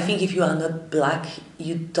 I think if you are not black,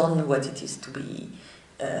 you don't know what it is to be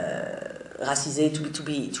racisé,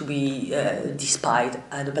 to be despised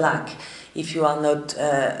as black. If you are not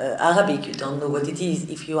Arabic, you don't know what it is.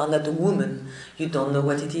 If you are not a woman, you don't know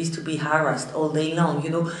what it is to be harassed all day long.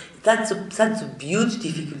 That's a huge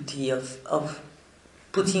difficulty of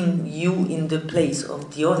putting you in the place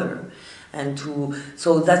of the other,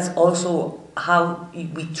 so that's also how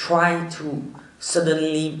we try to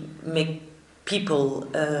suddenly make people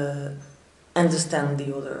understand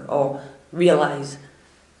the other or realize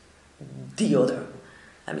the other.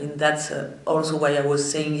 I mean, that's also why I was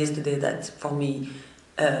saying yesterday that for me,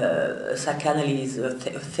 psychoanalysis,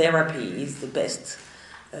 therapy is the best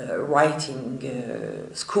writing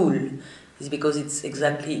school, is because it's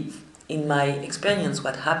exactly, in my experience,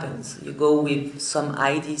 what happens. You go with some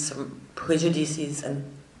ideas, some prejudices, and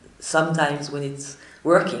sometimes when it's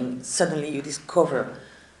working, suddenly you discover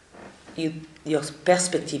your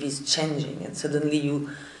perspective is changing, and suddenly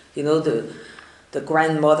the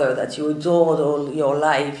grandmother that you adored all your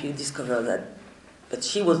life, you discover that, but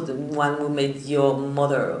she was the one who made your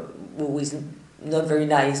mother, who is not very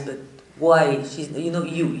nice, but why she's,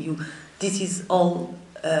 this is all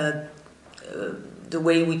the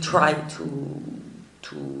way we try to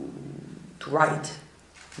write.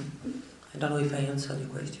 I don't know if I answered your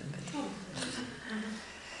question. But.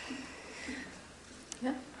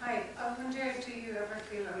 Yeah. Hi, I wonder, do you ever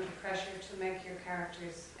feel under pressure to make your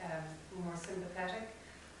characters more sympathetic?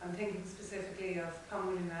 I'm thinking specifically of Comme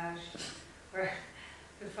une Image, where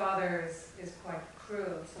the father is quite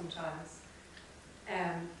cruel sometimes.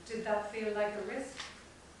 Did that feel like a risk?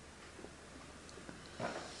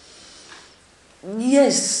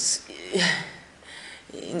 Yes.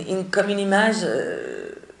 In Comme une Image,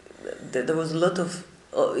 there was a lot of,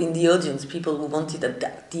 in the audience, people who wanted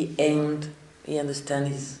at the end, he understands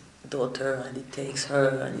his daughter and he takes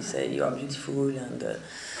her and he says, you are beautiful, and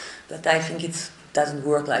but I think it doesn't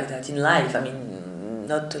work like that in life. I mean,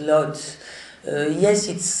 not a lot. Yes,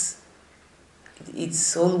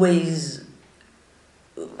 it's always,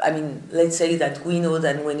 I mean, let's say that we know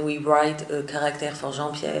that when we write a character for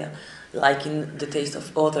Jean-Pierre, like in The Taste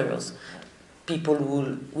of Others, people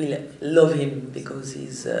will love him because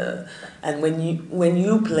he's and when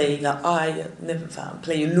you play I never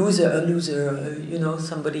play a loser,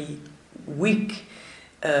 somebody weak,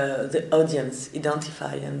 the audience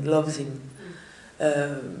identify and loves him.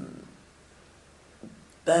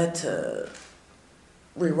 But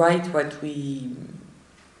we write what we.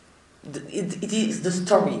 It is the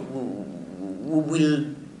story who will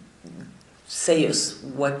say us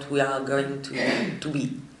what we are going to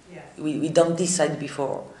be. We don't decide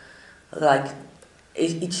before. Like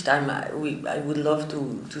each time I would love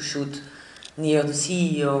to shoot near the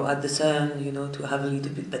sea or at the sun, to have a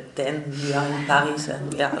little bit. But then we are in Paris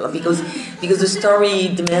and we are because the story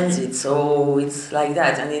demands it. So it's like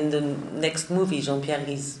that. And in the next movie, Jean-Pierre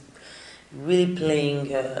is really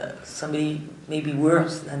playing somebody maybe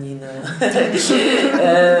worse than in.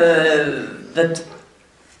 But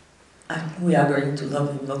we are going to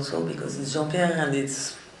love him also because it's Jean-Pierre and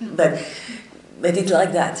it's. But it's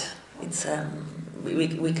like that. It's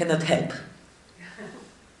we cannot help.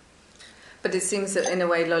 But it seems that in a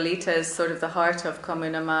way Lolita is sort of the heart of Comme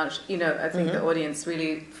une image. You know, I think the audience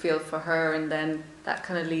really feel for her, and then that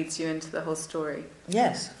kind of leads you into the whole story.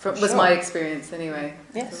 Yes, Was my experience anyway.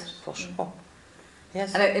 Yes, for sure.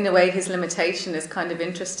 Yes. And in a way, his limitation is kind of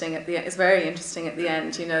interesting at the end. It's very interesting at the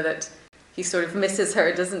end. You know that he sort of misses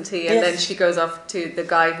her, doesn't he? And then she goes off to the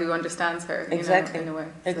guy who understands her. You Exactly. know, in a way.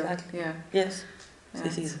 Exactly. So, yeah. Yes. Yeah,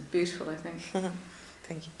 This it's is beautiful, I think.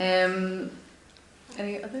 Thank you.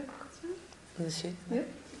 Any other questions? Monsieur. Yeah.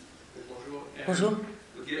 Bonjour. Bonjour.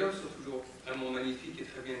 Vos dialogues sont toujours vraiment magnifiques et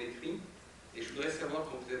très bien écrits. Et je voudrais savoir,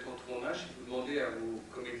 quand vous êtes en tournage, si vous demandez à vos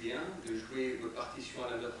comédiens de jouer votre partition à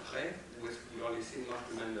la note près, ou est-ce que vous leur laissez une marge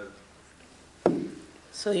de manœuvre?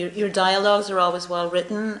 So your dialogues are always well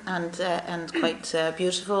written and quite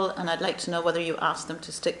beautiful, and I'd like to know whether you ask them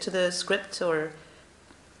to stick to the script or...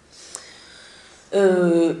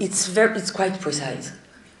 It's quite precise.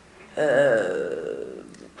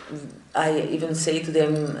 I even say to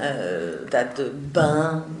them that the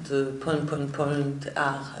bain, the point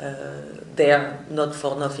are there not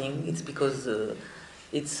for nothing. It's because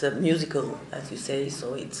it's a musical, as you say.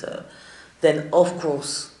 So it's then of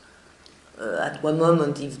course at one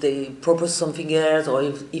moment if they propose something else or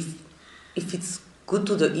if it's good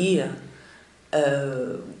to the ear,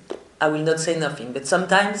 I will not say nothing. But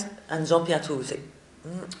sometimes, and Jean-Pierre too will say,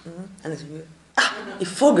 and he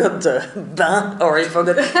forgot the bain, or he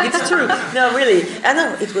forgot. It's true. No, really. I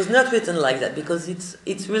know it was not written like that because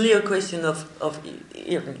it's really a question of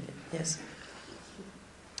hearing. Yes.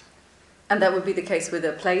 And that would be the case with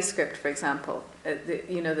a play script, for example.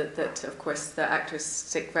 You know that of course the actors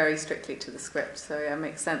stick very strictly to the script, so yeah, it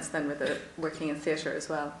makes sense then with working in theatre as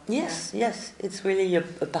well. Yes, yes, it's really a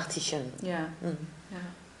partition. Yeah. Yeah.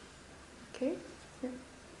 Okay. Yeah.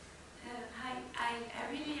 Hi, I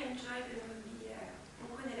really enjoyed the movie On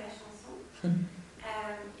connaît la chanson.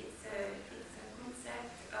 It's a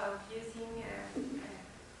concept of using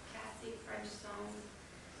classic French songs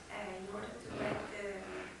in order to write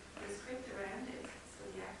the script around it. So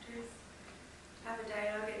the actors have a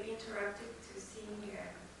dialogue and be interrupted to sing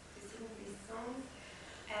these songs.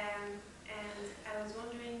 And I was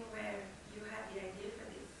wondering where you had the idea for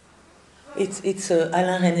this. It's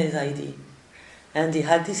Alain René's idea, and he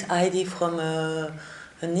had this idea from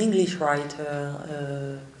an English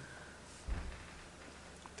writer.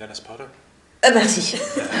 Dennis Potter? Merci.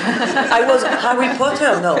 I was Harry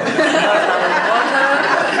Potter, no. Not Harry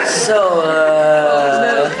Potter. So,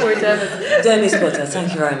 No, poor Dennis. Dennis Potter,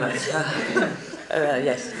 thank you very much.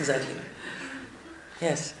 Yes, exactly.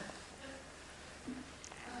 Yes.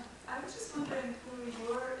 I was just wondering who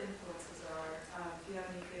your influences are. Do you have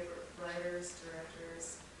any favorite writers, directors,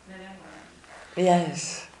 men and women?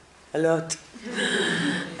 Yes, a lot.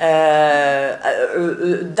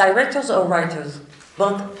 Directors or writers?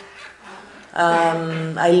 Both.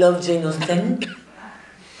 I love Jane Austen.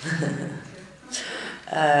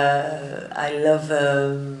 I love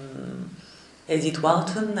Edith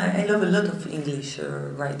Wharton. I love a lot of English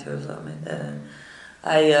writers.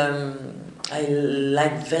 I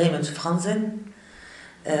like very much Franzen.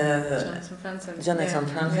 Jonathan Franzen. Jonathan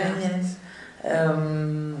Franzen, yes.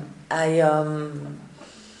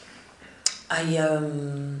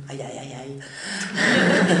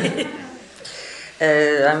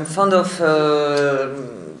 I'm fond of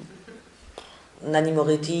Nanni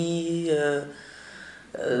Moretti,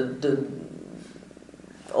 the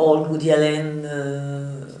old Woody Allen,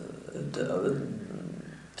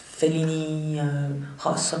 Fellini,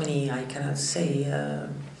 so many I cannot say,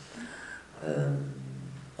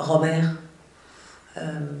 Romer.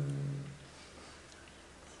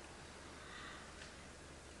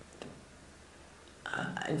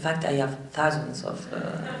 In fact, I have thousands of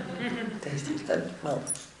tastings, but well,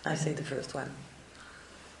 I say the first one.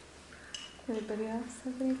 Anybody else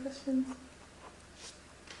have any questions?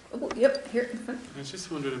 Oh, yep, here in front. I was just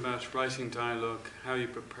wondering about writing dialogue, how you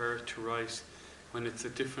prepare to write when it's a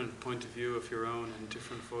different point of view of your own and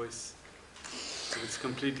different voice. So it's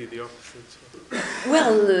completely the opposite.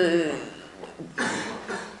 Well,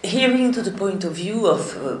 hearing to the point of view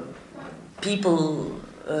of people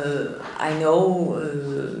I know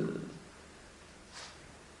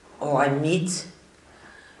or I meet,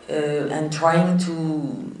 and trying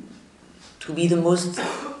to be the most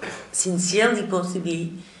sincerely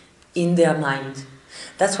possibly in their mind.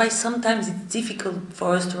 That's why sometimes it's difficult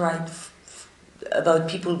for us to write about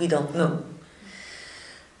people we don't know.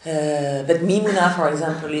 But Mimouna, for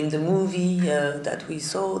example, in the movie that we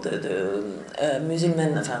saw, the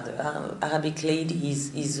Musulman, the Arabic lady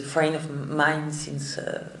is a friend of mine since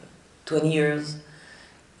 20 years.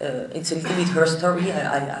 it's a little bit her story.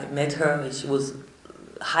 I met her. She was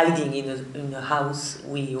hiding in a house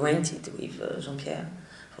we rented with Jean-Pierre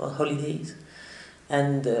for holidays.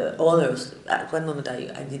 And others, at one moment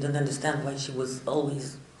I didn't understand why she was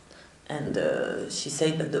always, and she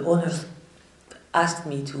said that the owners asked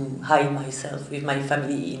me to hide myself with my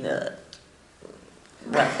family in a,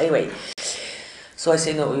 well, anyway. So I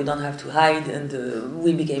say, no, you don't have to hide, and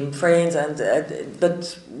we became friends,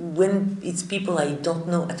 but when it's people I don't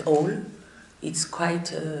know at all, it's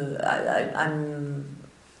quite,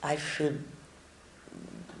 I feel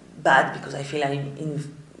bad because I feel I'm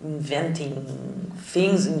inventing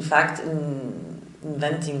things, in fact,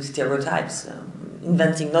 inventing stereotypes,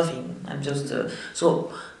 inventing nothing. I'm just,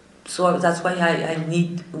 so that's why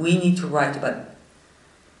we need to write about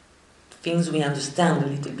things we understand a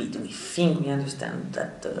little bit. We think we understand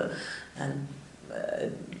that, and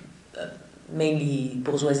mainly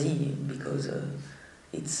bourgeoisie, because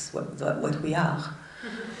it's what we are.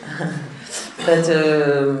 But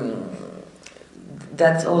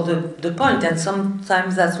that's all the point, and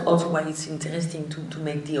sometimes that's also why it's interesting to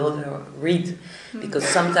make the other read, because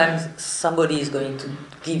sometimes somebody is going to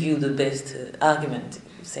give you the best argument,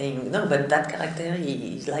 saying, no, but that character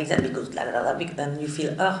is like that because blah, blah, blah, then you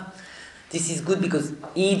feel, this is good because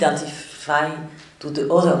he identifies to the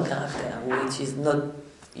other character, which is not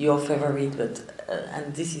your favorite, but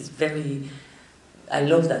and this is very, I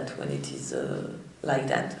love that when it is like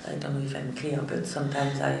that. I don't know if I'm clear, but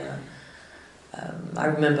sometimes I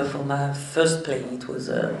remember for my first play, it was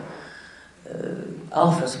our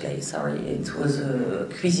first play, sorry, it was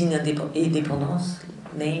Cuisine Indépendance,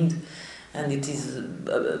 named, and it is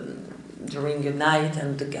during a night,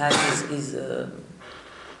 and the guy is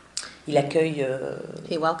il accueille,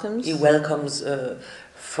 he welcomes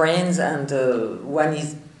friends, and one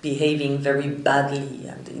is behaving very badly,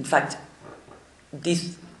 and in fact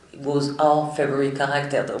this was our favorite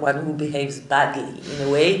character, the one who behaves badly in a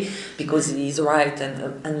way because he's right,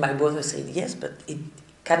 and my brother said yes, but it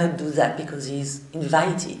cannot do that because he's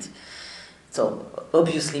invited. So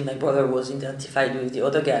obviously my brother was identified with the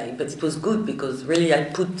other guy, but it was good because really I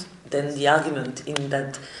put then the argument in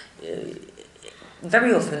that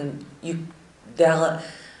very often there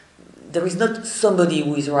is not somebody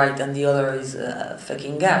who is right and the other is a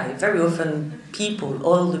fucking guy. Very often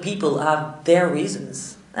all the people have their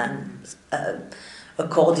reasons, and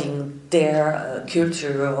according their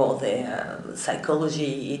culture or their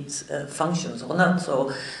psychology, it functions or not.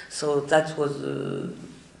 So that was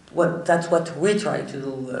that's what we try to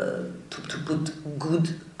do, to put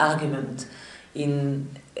good argument in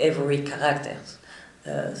every character.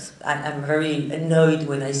 I'm very annoyed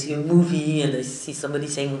when I see a movie and I see somebody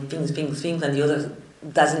saying things, and the other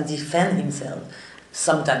doesn't defend himself.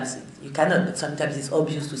 Sometimes you cannot, but sometimes it's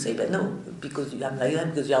obvious to say, but no, because you are like that,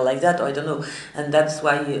 because you are like that, or I don't know. And that's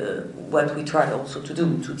why what we try also to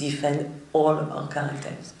do, to defend all our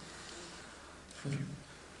characters. I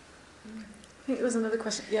think there was another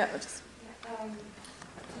question. Yeah, do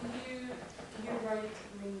you write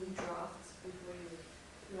many drafts before you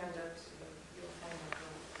end up your final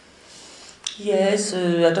draft? Yes,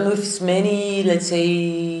 I don't know if it's many, let's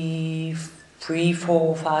say 3,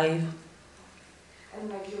 4, 5. And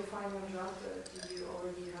like your final draft, do you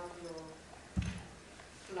already have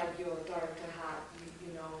your director hat,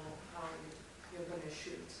 you know how you're going to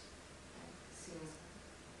shoot scenes?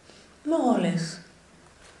 More or less.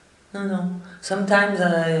 No. Sometimes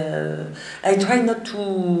I try not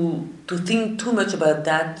to think too much about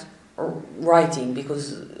that writing,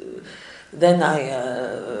 because then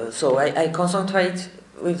I concentrate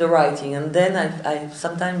with the writing, and then I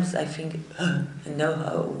sometimes I think, I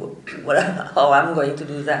know how I'm going to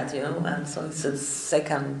do that, and so it's a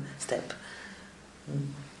second step.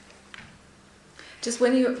 Just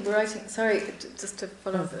when you're writing, sorry, just to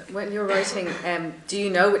follow up, when you're writing, do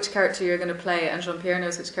you know which character you're going to play, and Jean-Pierre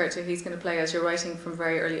knows which character he's going to play as you're writing from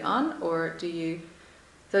very early on, or do you?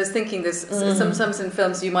 So I was thinking this, sometimes in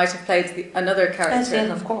films you might have played another character.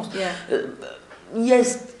 Yes, of course. Yeah.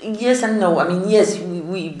 Yes and no. I mean, yes,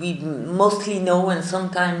 we mostly know, and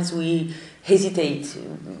sometimes we hesitate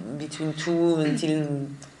between two until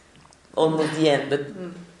almost the end, but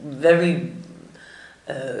very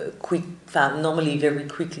quick. Normally, very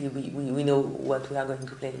quickly, we know what we are going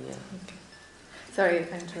to play. Yeah. Okay. Sorry, I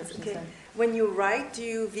interrupted. Okay. When you write, do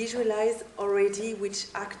you visualize already which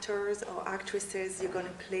actors or actresses you're going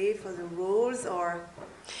to play for the roles, or?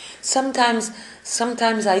 Sometimes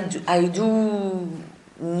I do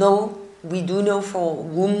know. We do know for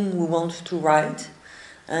whom we want to write,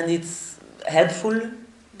 and it's helpful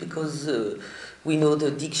because we know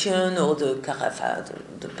the diction or the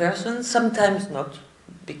person. Sometimes not,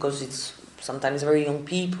 because it's sometimes very young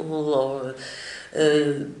people, or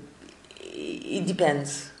it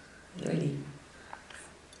depends, really.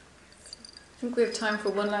 I think we have time for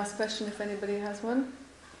one last question if anybody has one.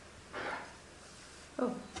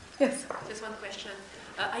 Oh, yes. Just one question.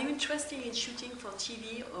 Are you interested in shooting for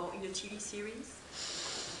TV or in a TV series?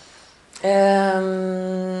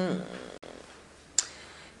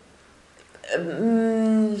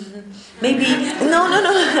 Maybe no.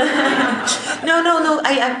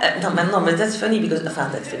 No, but that's funny because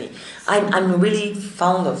that's funny. I'm really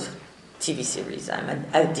fond of TV series. I'm an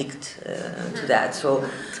addict to that. So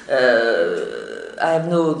I have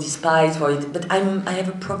no despise for it. But I have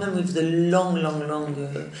a problem with the long.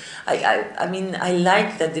 I mean, I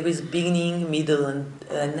like that there is a beginning, middle, and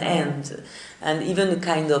an end, and even a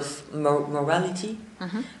kind of morality.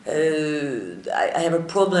 I have a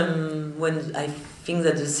problem when I think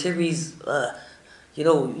that the series,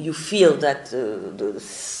 you feel that the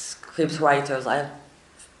script writers are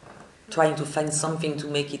trying to find something to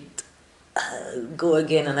make it go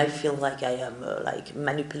again, and I feel like I am like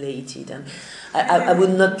manipulated, and I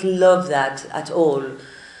would not love that at all.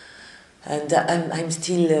 And I'm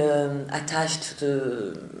still attached to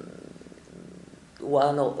the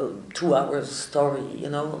 1 or 2 hours story,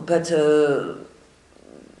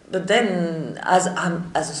 But then, as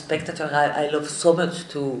a spectator, I love so much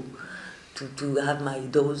to have my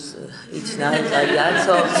dose each night like that.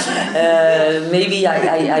 So maybe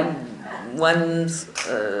I once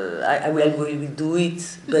I will do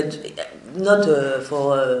it, but not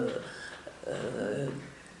for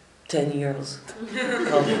 10 years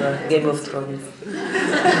of Game of Thrones.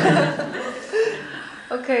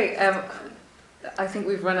 Okay. I think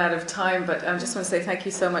we've run out of time, but I just want to say thank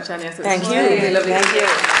you so much, Anya. Thank you. Really lovely. Thank you.